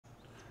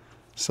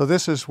So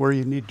this is where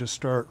you need to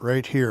start,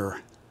 right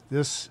here.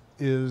 This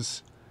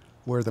is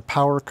where the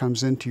power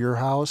comes into your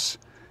house,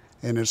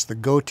 and it's the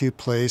go-to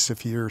place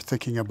if you're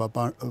thinking about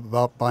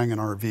buying an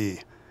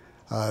RV.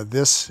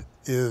 This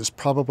is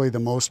probably the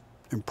most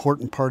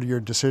important part of your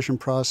decision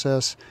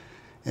process.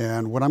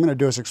 And what I'm going to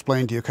do is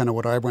explain to you kind of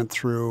what I went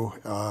through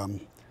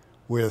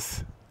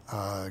with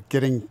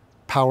getting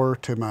power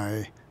to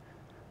my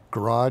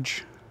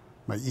garage,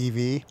 my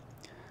EV.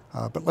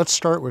 But let's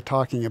start with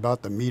talking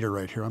about the meter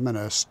right here. I'm going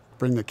to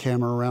bring the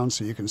camera around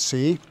so you can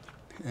see.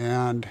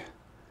 And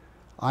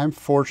I'm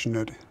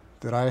fortunate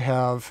that I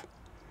have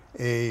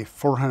a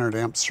 400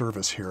 amp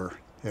service here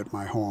at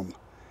my home,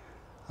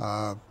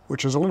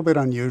 which is a little bit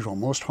unusual.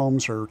 Most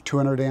homes are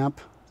 200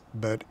 amp,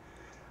 but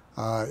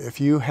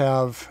if you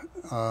have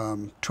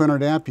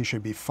 200 amp, you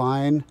should be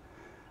fine.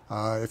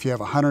 If you have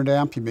 100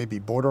 amp, you may be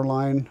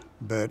borderline,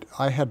 but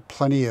I had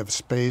plenty of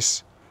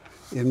space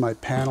in my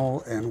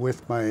panel and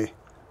with my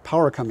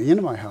power coming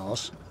into my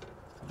house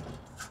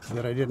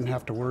that I didn't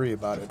have to worry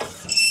about it.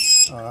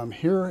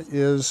 Here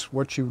is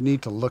what you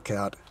need to look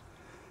at,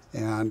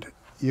 and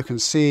you can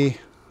see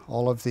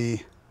all of the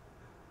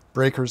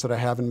breakers that I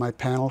have in my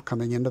panel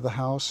coming into the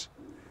house.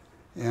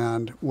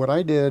 And what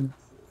I did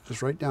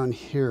is right down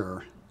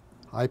here,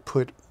 I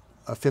put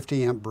a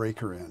 50 amp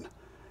breaker in.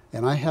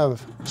 And I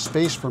have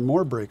space for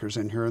more breakers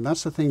in here, and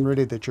that's the thing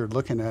really that you're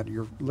looking at.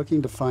 You're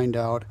looking to find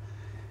out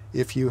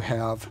if you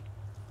have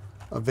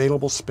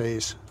available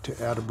space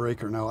to add a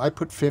breaker. Now I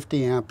put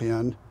 50 amp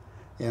in,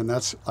 and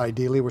that's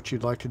ideally what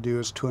you'd like to do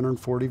is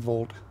 240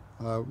 volt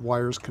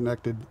wires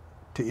connected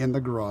to in the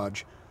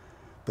garage.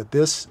 But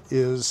this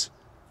is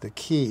the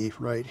key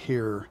right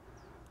here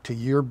to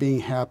your being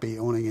happy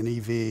owning an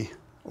EV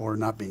or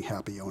not being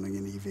happy owning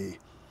an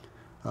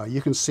EV.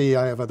 You can see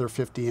I have other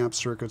 50 amp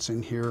circuits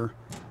in here.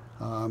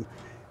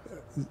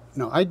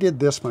 Now I did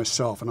this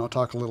myself, and I'll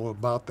talk a little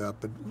about that,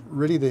 but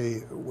really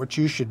what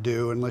you should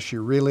do, unless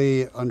you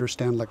really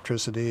understand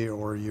electricity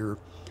or you're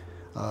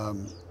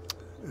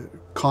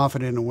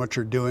confident in what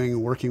you're doing,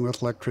 working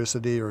with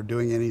electricity or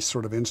doing any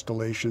sort of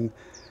installation,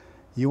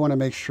 you want to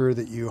make sure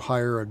that you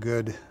hire a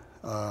good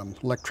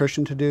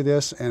electrician to do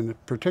this, and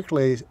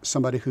particularly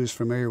somebody who's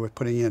familiar with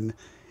putting in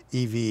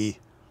EV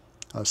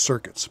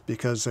circuits,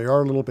 because they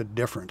are a little bit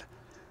different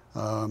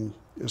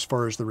as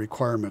far as the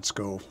requirements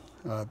go.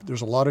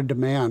 There's a lot of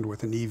demand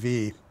with an EV.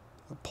 It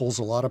pulls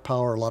a lot of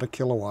power, a lot of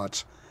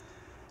kilowatts,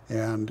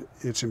 and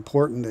it's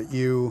important that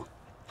you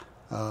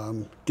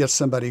get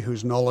somebody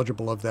who's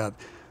knowledgeable of that.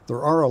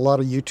 There are a lot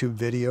of YouTube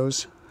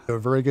videos. They do a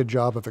very good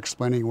job of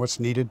explaining what's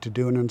needed to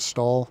do an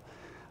install.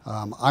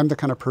 I'm the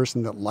kind of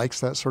person that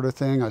likes that sort of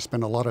thing. I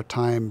spend a lot of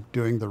time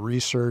doing the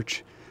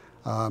research.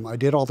 I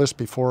did all this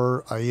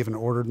before I even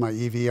ordered my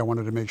EV. I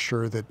wanted to make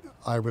sure that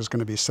I was going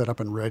to be set up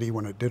and ready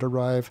when it did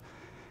arrive.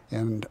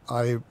 And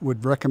I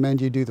would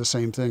recommend you do the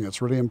same thing. It's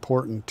really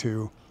important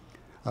to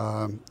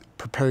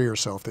prepare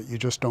yourself, that you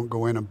just don't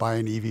go in and buy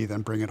an EV,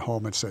 then bring it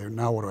home and say,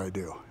 now what do I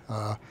do?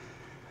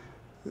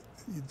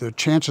 The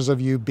chances of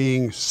you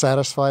being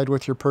satisfied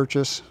with your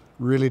purchase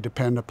really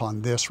depend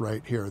upon this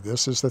right here.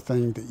 This is the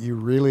thing that you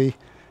really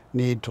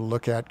need to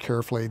look at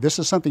carefully. This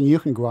is something you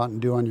can go out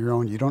and do on your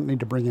own. You don't need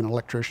to bring in an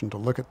electrician to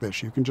look at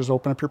this. You can just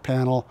open up your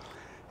panel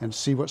and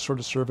see what sort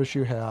of service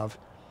you have.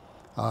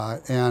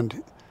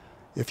 And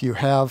if you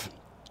have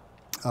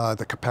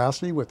the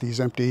capacity with these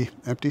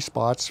empty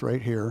spots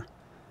right here,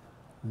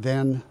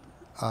 then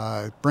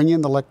bring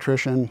in the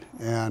electrician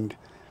and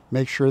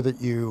make sure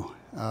that you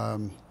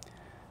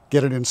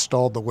get it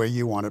installed the way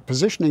you want it.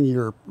 Positioning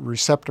your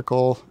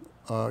receptacle,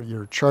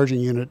 your charging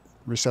unit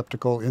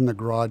receptacle in the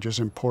garage is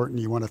important.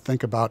 You want to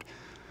think about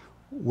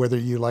whether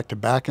you like to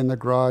back in the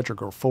garage or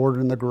go forward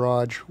in the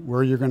garage,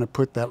 where you're going to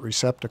put that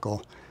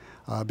receptacle.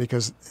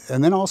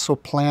 And then also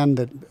plan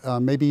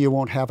that maybe you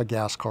won't have a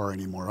gas car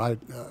anymore. I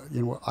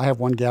have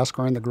one gas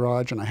car in the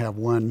garage, and I have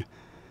one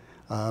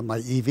my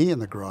EV in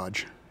the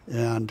garage,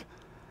 and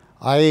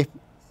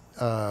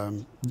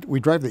we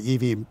drive the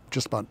EV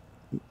just about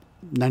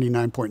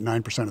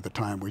 99.9% of the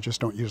time. We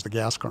just don't use the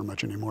gas car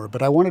much anymore.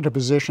 But I wanted to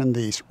position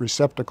the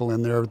receptacle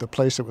in there, the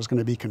place that was going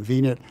to be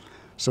convenient,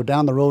 so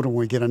down the road when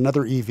we get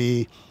another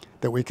EV,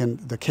 that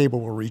the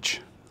cable will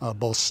reach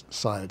both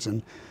sides.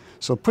 And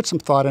so put some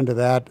thought into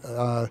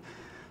that.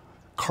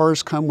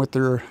 Cars come with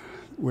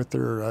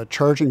their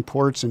charging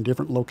ports in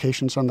different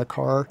locations on the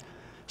car.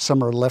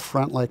 Some are left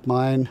front like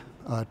mine.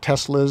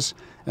 Teslas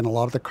and a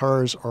lot of the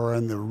cars are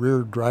on the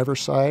rear driver's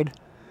side.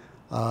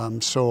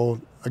 So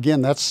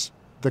again, that's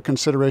the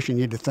consideration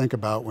you need to think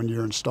about when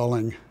you're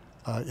installing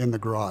in the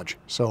garage.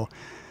 So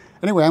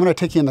anyway, I'm going to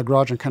take you in the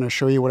garage and kind of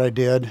show you what I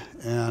did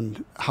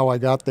and how I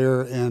got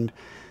there. And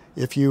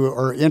if you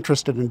are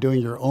interested in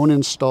doing your own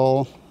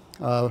install,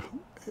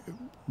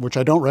 which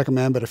I don't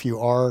recommend, but if you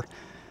are,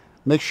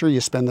 make sure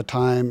you spend the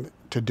time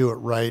to do it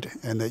right,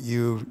 and that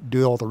you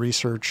do all the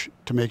research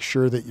to make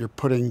sure that you're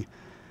putting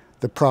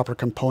the proper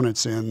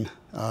components in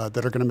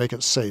that are going to make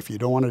it safe. You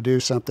don't want to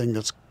do something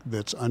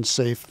that's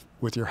unsafe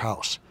with your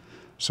house.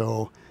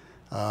 So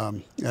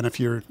And if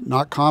you're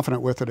not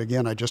confident with it,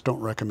 again, I just don't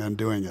recommend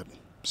doing it.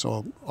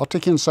 So I'll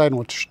take you inside and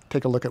we'll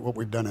take a look at what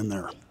we've done in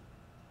there.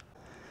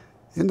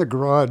 In the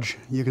garage,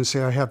 you can see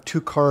I have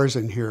two cars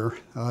in here.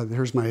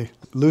 There's my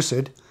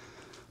Lucid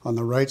on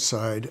the right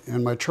side,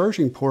 and my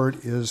charging port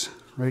is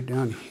right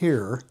down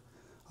here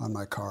on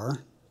my car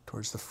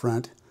towards the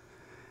front.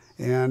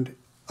 And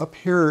up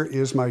here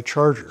is my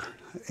charger.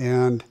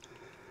 And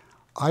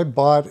I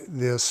bought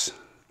this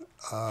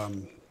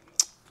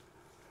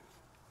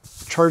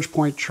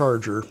ChargePoint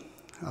charger,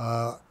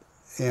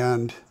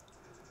 and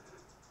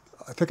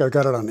I think I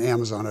got it on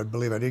Amazon. I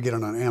believe I did get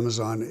it on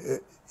Amazon.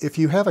 If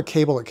you have a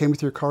cable that came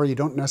with your car, you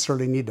don't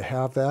necessarily need to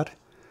have that.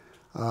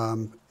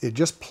 It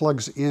just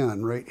plugs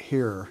in right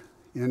here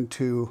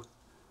into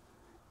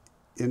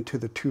the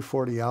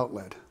 240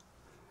 outlet.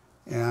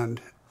 And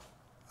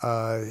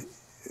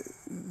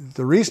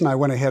the reason I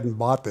went ahead and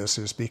bought this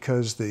is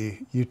because the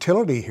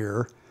utility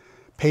here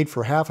paid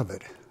for half of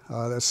it.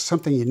 That's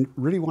something you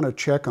really want to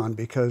check on,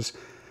 because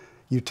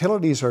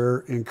utilities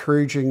are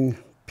encouraging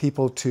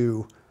people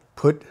to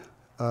put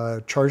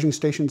charging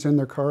stations in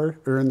their car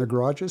or in their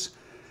garages,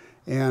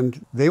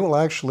 and they will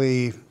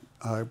actually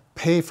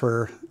pay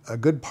for a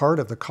good part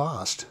of the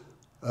cost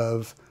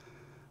of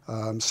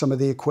some of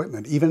the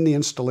equipment, even the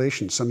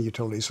installation, some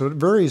utilities. So it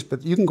varies,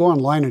 but you can go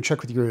online and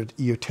check with your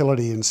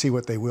utility and see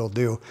what they will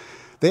do.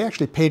 They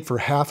actually paid for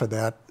half of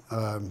that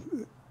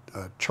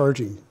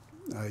charging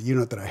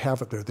unit that I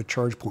have up there, the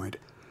ChargePoint.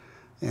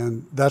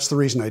 And that's the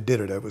reason I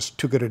did it. It was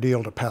too good a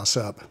deal to pass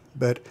up.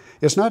 But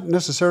it's not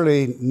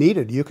necessarily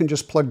needed. You can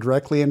just plug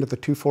directly into the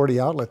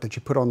 240 outlet that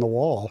you put on the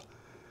wall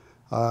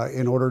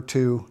in order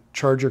to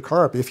charge your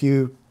car up.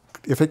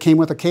 If it came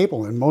with a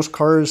cable, and most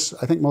cars,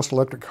 I think most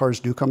electric cars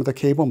do come with a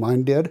cable.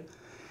 Mine did.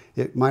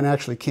 Mine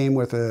actually came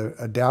with an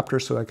adapter,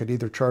 so I could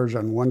either charge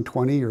on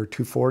 120 or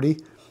 240.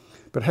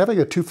 But having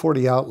a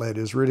 240 outlet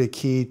is really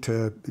key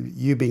to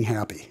you being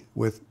happy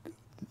with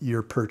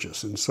your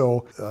purchase. And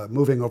so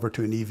moving over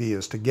to an EV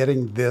is to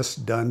getting this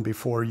done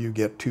before you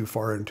get too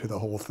far into the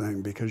whole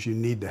thing, because you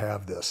need to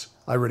have this.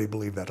 I really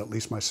believe that, at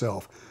least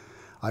myself.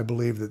 I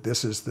believe that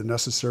this is the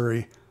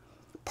necessary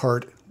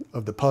part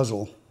of the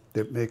puzzle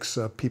that makes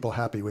people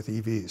happy with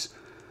EVs.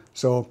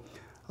 So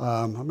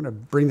I'm going to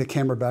bring the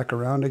camera back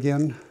around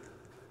again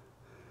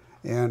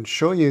and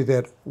show you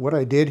that what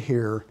I did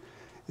here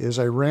is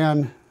I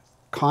ran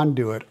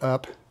conduit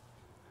up.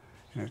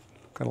 I've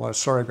got a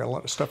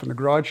lot of stuff in the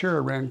garage here. I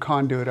ran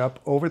conduit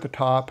up over the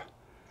top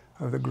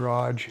of the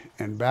garage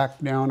and back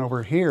down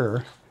over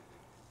here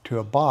to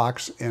a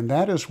box, and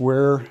that is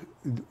where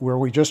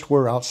we just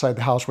were outside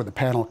the house, where the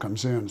panel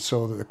comes in.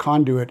 So the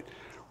conduit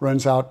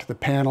runs out to the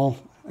panel.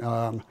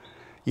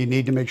 You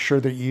need to make sure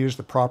that you use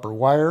the proper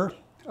wire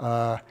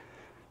to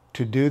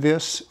do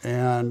this,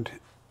 and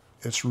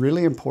it's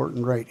really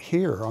important right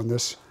here on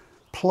this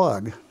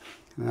plug.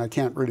 And I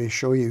can't really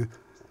show you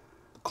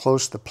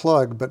close the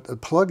plug, but the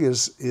plug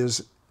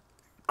is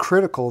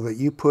critical that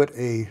you put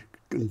a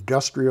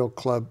industrial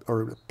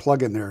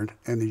plug in there,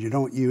 and that you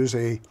don't use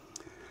a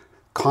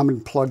common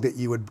plug that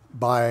you would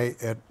buy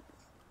at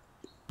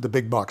the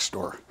big box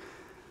store.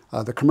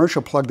 The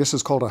commercial plug, this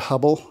is called a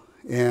Hubbell,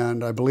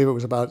 and I believe it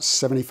was about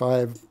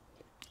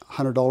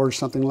 $7,500,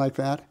 something like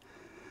that.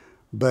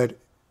 But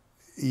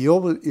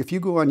if you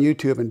go on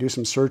YouTube and do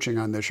some searching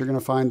on this, you're going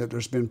to find that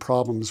there's been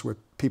problems with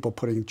people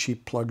putting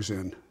cheap plugs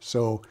in.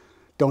 So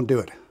don't do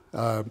it.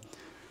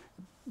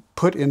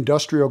 Put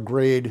industrial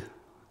grade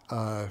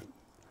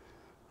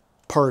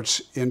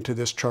parts into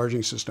this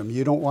charging system.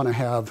 You don't want to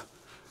have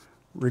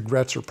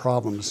regrets or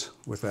problems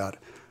with that.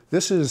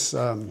 This is,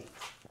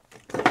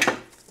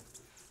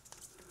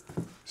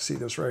 see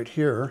this right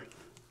here,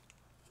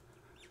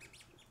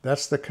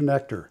 that's the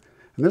connector.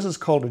 And this is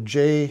called a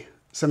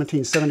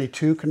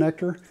J1772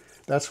 connector.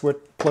 That's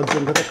what plugs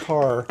into the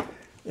car,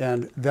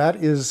 and that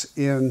is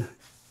in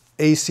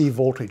AC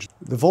voltage.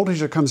 The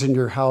voltage that comes in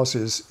your house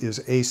is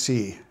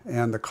AC,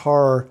 and the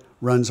car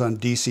runs on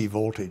DC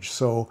voltage.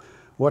 So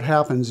what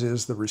happens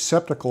is the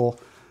receptacle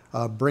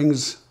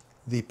brings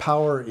the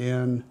power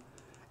in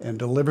and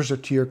delivers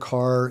it to your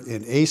car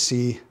in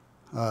AC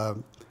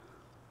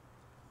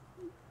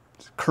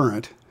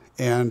current,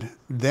 and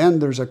then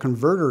there's a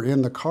converter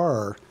in the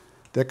car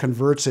that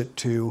converts it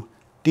to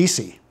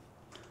DC.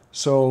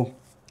 So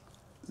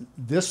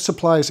this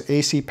supplies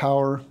AC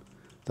power,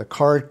 the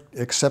car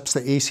accepts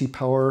the AC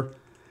power,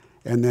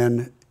 and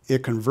then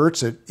it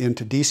converts it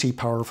into DC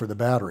power for the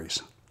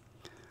batteries.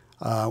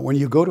 When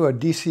you go to a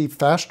DC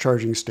fast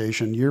charging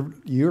station,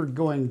 you're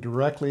going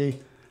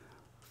directly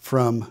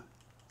from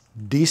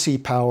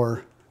DC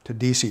power to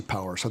DC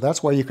power. So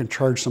that's why you can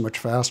charge so much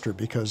faster,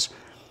 because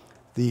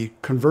the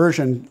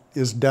conversion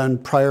is done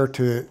prior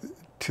to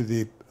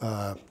the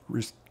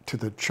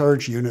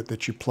charge unit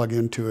that you plug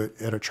into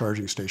it at a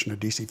charging station, a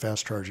DC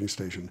fast charging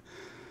station.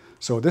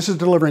 So this is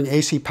delivering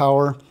AC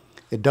power.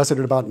 It does it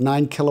at about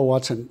 9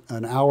 kilowatts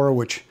an hour,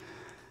 which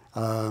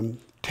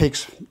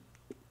takes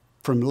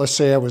from, let's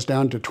say I was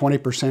down to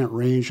 20%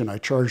 range and I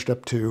charged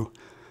up to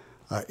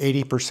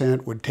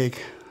 80%, would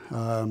take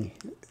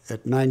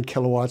at 9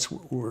 kilowatts,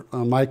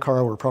 on my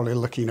car, we're probably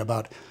looking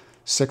about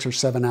 6 or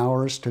 7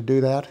 hours to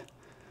do that.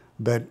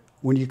 But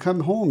when you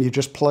come home, you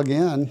just plug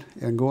in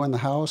and go in the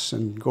house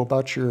and go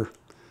about your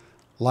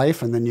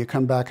life, and then you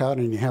come back out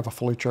and you have a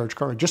fully charged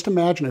car. Just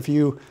imagine if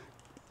you,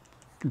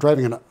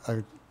 driving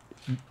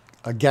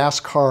a gas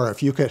car,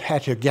 if you could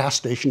had a gas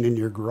station in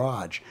your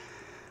garage.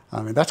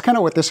 I mean, that's kind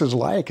of what this is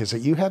like, is that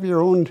you have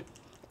your own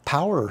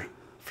power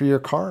for your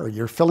car.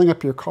 You're filling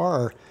up your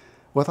car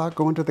without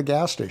going to the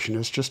gas station.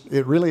 It's just,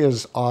 it really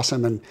is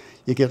awesome, and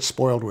you get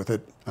spoiled with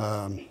it.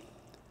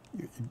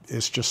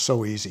 It's just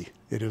so easy.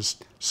 It is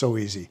so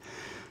easy.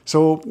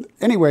 So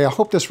anyway, I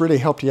hope this really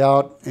helped you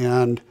out,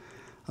 and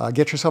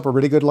get yourself a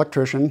really good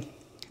electrician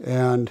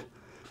and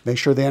make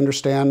sure they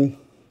understand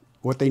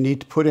what they need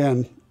to put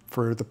in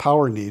for the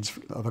power needs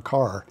of a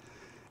car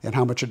and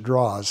how much it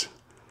draws.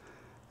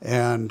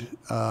 And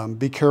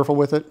be careful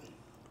with it.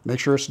 Make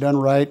sure it's done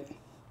right.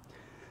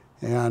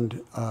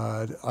 And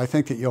I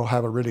think that you'll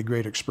have a really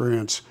great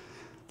experience.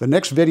 The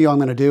next video I'm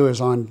going to do is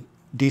on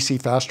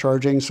DC fast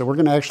charging. So we're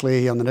going to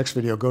actually, on the next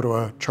video, go to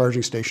a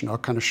charging station. I'll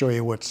kind of show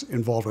you what's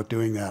involved with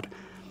doing that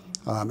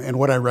and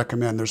what I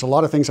recommend. There's a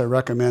lot of things I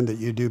recommend that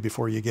you do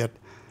before you get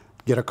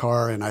a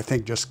car. And I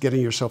think just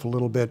getting yourself a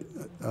little bit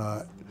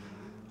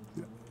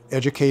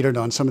educated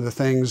on some of the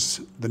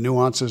things, the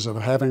nuances of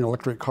having an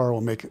electric car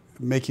will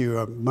make you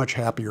a much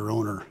happier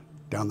owner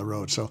down the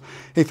road. So,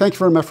 hey, thank you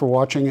very much for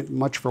watching,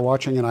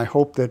 and I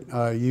hope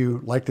that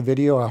you like the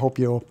video. I hope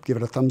you'll give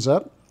it a thumbs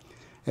up,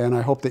 and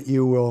I hope that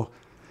you will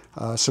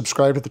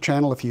subscribe to the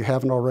channel if you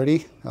haven't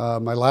already.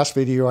 My last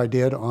video I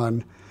did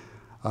on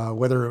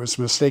whether it was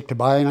a mistake to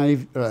buy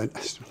an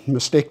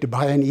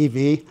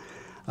EV.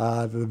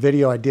 The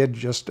video I did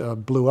just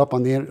blew up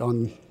on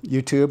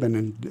YouTube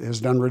and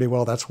has done really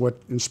well. That's what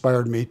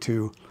inspired me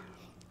to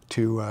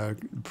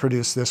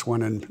produce this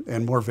one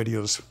and more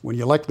videos. When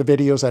you like the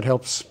videos, that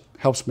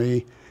helps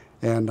me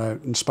and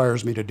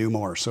inspires me to do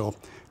more. So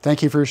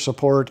thank you for your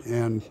support,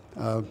 and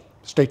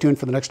stay tuned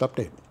for the next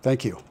update.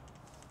 Thank you.